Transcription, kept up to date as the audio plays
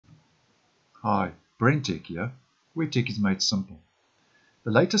Hi, BrenTech here, where tech is made simple. The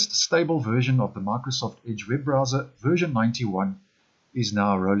latest stable version of the Microsoft Edge web browser, version 91, is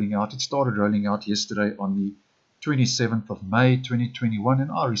now rolling out. It started rolling out yesterday on the 27th of May 2021,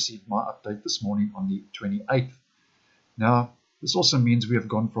 and I received my update this morning on the 28th. Now, this also means we have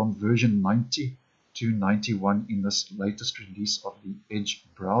gone from version 90 to 91 in this latest release of the Edge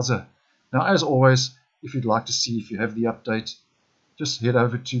browser. Now, as always, if you'd like to see if you have the update, just head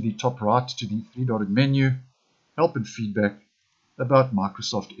over to the top right to the three-dotted menu, help and feedback about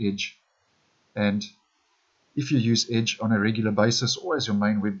Microsoft Edge. And if you use Edge on a regular basis or as your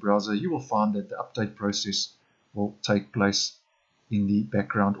main web browser, you will find that the update process will take place in the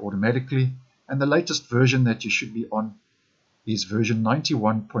background automatically. And the latest version that you should be on is version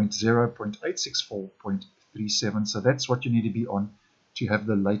 91.0.864.37. So that's what you need to be on to have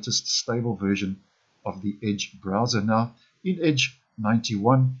the latest stable version of the Edge browser. Now, in Edge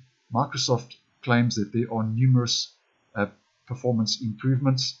 91, Microsoft claims that there are numerous performance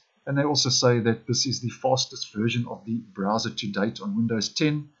improvements, and they also say that this is the fastest version of the browser to date on Windows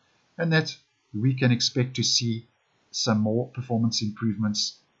 10, and that we can expect to see some more performance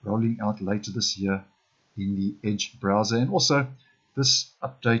improvements rolling out later this year in the Edge browser. And also this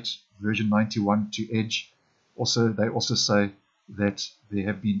update, version 91 to Edge, they also say that there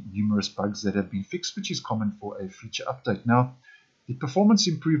have been numerous bugs that have been fixed, which is common for a feature update. Now, the performance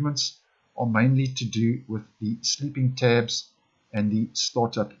improvements are mainly to do with the sleeping tabs and the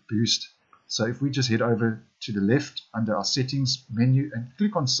startup boost. So if we just head over to the left under our settings menu and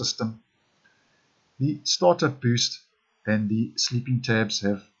click on system, the startup boost and the sleeping tabs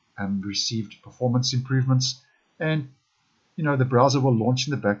have received performance improvements, and the browser will launch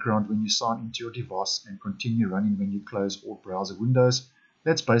in the background when you sign into your device and continue running when you close all browser windows.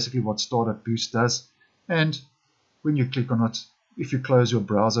 That's basically what startup boost does. And when you click on it, if you close your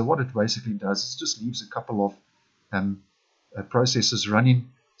browser, what it basically does is just leaves a couple of processes running.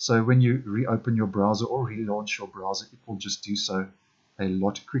 So when you reopen your browser or relaunch your browser, it will just do so a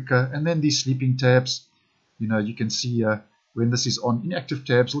lot quicker. And then these sleeping tabs, you can see when this is on, inactive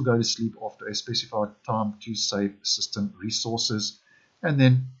tabs will go to sleep after a specified time to save system resources. And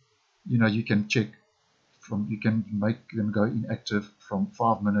then you can check you can make them go inactive from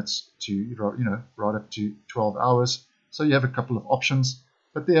 5 minutes to right up to 12 hours. So you have a couple of options,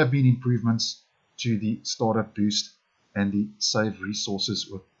 but there have been improvements to the startup boost and the save resources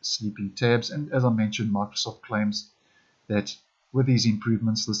with sleeping tabs. And as I mentioned, Microsoft claims that with these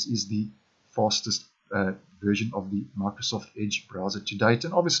improvements, this is the fastest version of the Microsoft Edge browser to date.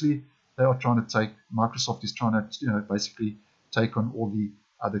 And obviously, Microsoft is trying to basically take on all the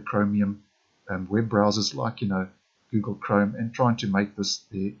other Chromium web browsers like Google Chrome, and trying to make this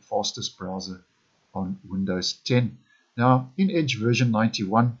the fastest browser on Windows 10. Now, in Edge version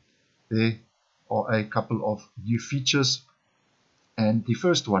 91, there are a couple of new features, and the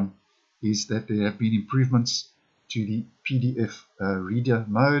first one is that there have been improvements to the PDF reader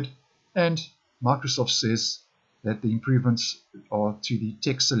mode, and Microsoft says that the improvements are to the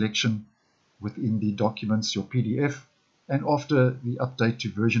text selection within the documents, your PDF, and after the update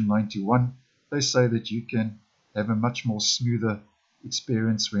to version 91, they say that you can have a much more smoother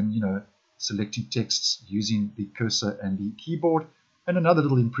experience when selecting texts using the cursor and the keyboard. And another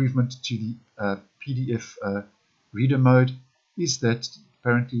little improvement to the PDF reader mode is that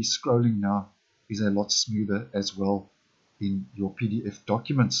apparently scrolling now is a lot smoother as well in your PDF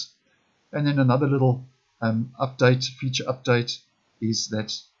documents. And then another little feature update is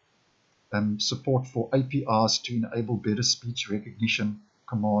that support for APIs to enable better speech recognition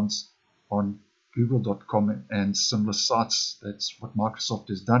commands on Google.com and similar sites. That's what Microsoft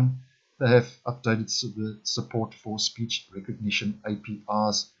has done. They have updated the support for speech recognition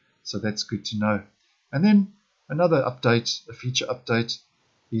APIs, so that's good to know. And then another update, a feature update,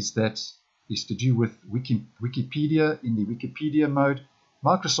 is to do with Wikipedia. In the Wikipedia mode,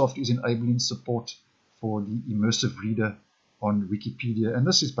 Microsoft is enabling support for the Immersive Reader on Wikipedia, and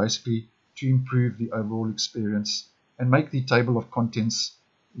this is basically to improve the overall experience and make the table of contents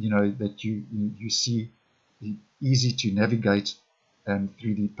that you see easy to navigate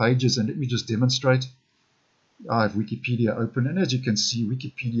through the pages. And let me just demonstrate. I have Wikipedia open, and as you can see,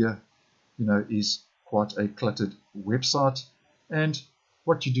 Wikipedia is quite a cluttered website. And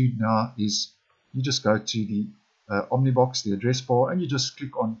what you do now is you just go to the Omnibox, the address bar, and you just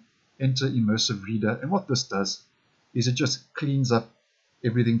click on Enter Immersive Reader. And what this does is it just cleans up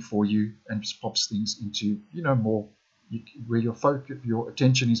everything for you and just pops things into more where your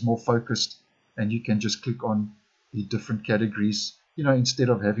attention is more focused, and you can just click on the different categories instead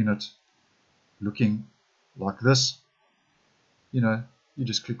of having it looking like this. You you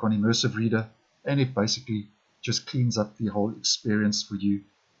just click on Immersive Reader, and it basically just cleans up the whole experience for you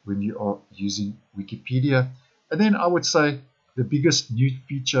when you are using Wikipedia. And then I would say the biggest new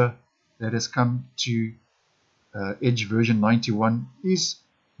feature that has come to Edge version 91 is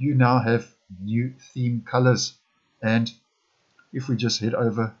you now have new theme colors. And if we just head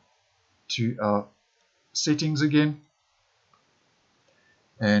over to our settings again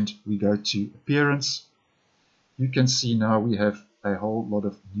and we go to appearance, you can see now we have a whole lot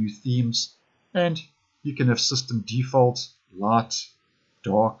of new themes, and you can have system default, light,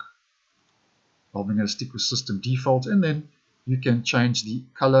 dark. I'm going to stick with system default, and then you can change the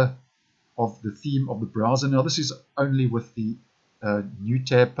color of the theme of the browser. Now this is only with the new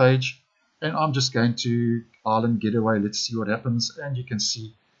tab page, and I'm just going to Island Getaway. Let's see what happens, and you can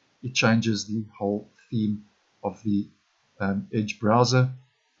see it changes the whole theme of the Edge browser.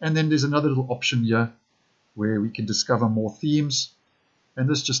 And then there's another little option here where we can discover more themes, and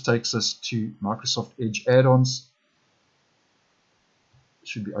this just takes us to Microsoft Edge add-ons. It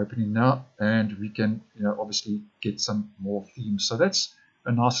should be opening now, and we can obviously get some more themes. So that's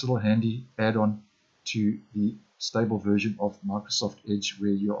a nice little handy add-on to the stable version of Microsoft Edge,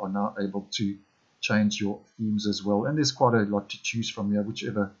 where you are now able to change your themes as well. And there's quite a lot to choose from here,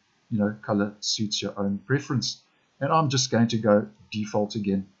 whichever color suits your own preference. And I'm just going to go default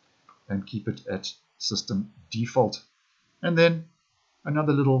again and keep it at system default. And then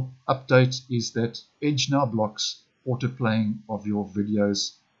another little update is that Edge now blocks autoplaying of your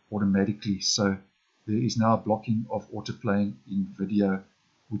videos automatically. So there is now blocking of autoplaying in video,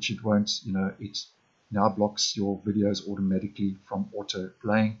 which it won't, it now blocks your videos automatically from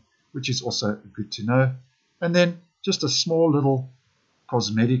autoplaying, which is also good to know. And then just a small little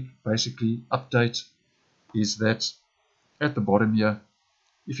cosmetic basically update is that at the bottom here,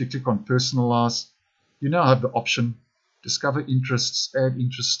 if you click on personalize, you now have the option discover interests, add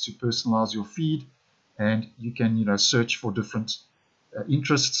interests to personalize your feed, and you can search for different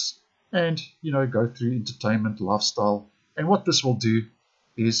interests and go through entertainment, lifestyle. And what this will do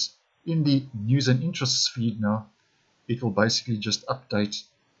is in the news and interests feed now, it will basically just update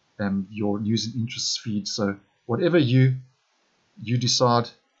your news and interests feed. So whatever you decide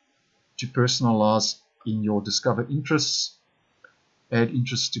to personalize in your discover interests, add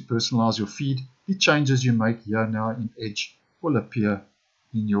interests to personalize your feed, the changes you make here now in Edge will appear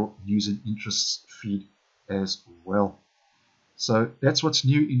in your news and interests feed as well. So that's what's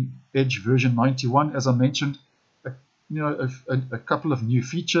new in Edge version 91. As I mentioned, a couple of new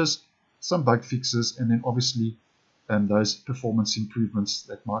features, some bug fixes, and then obviously those performance improvements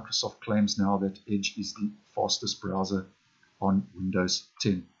that Microsoft claims now that Edge is the fastest browser on Windows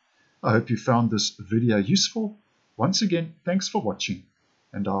 10. I hope you found this video useful. Once again, thanks for watching,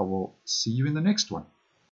 and I will see you in the next one.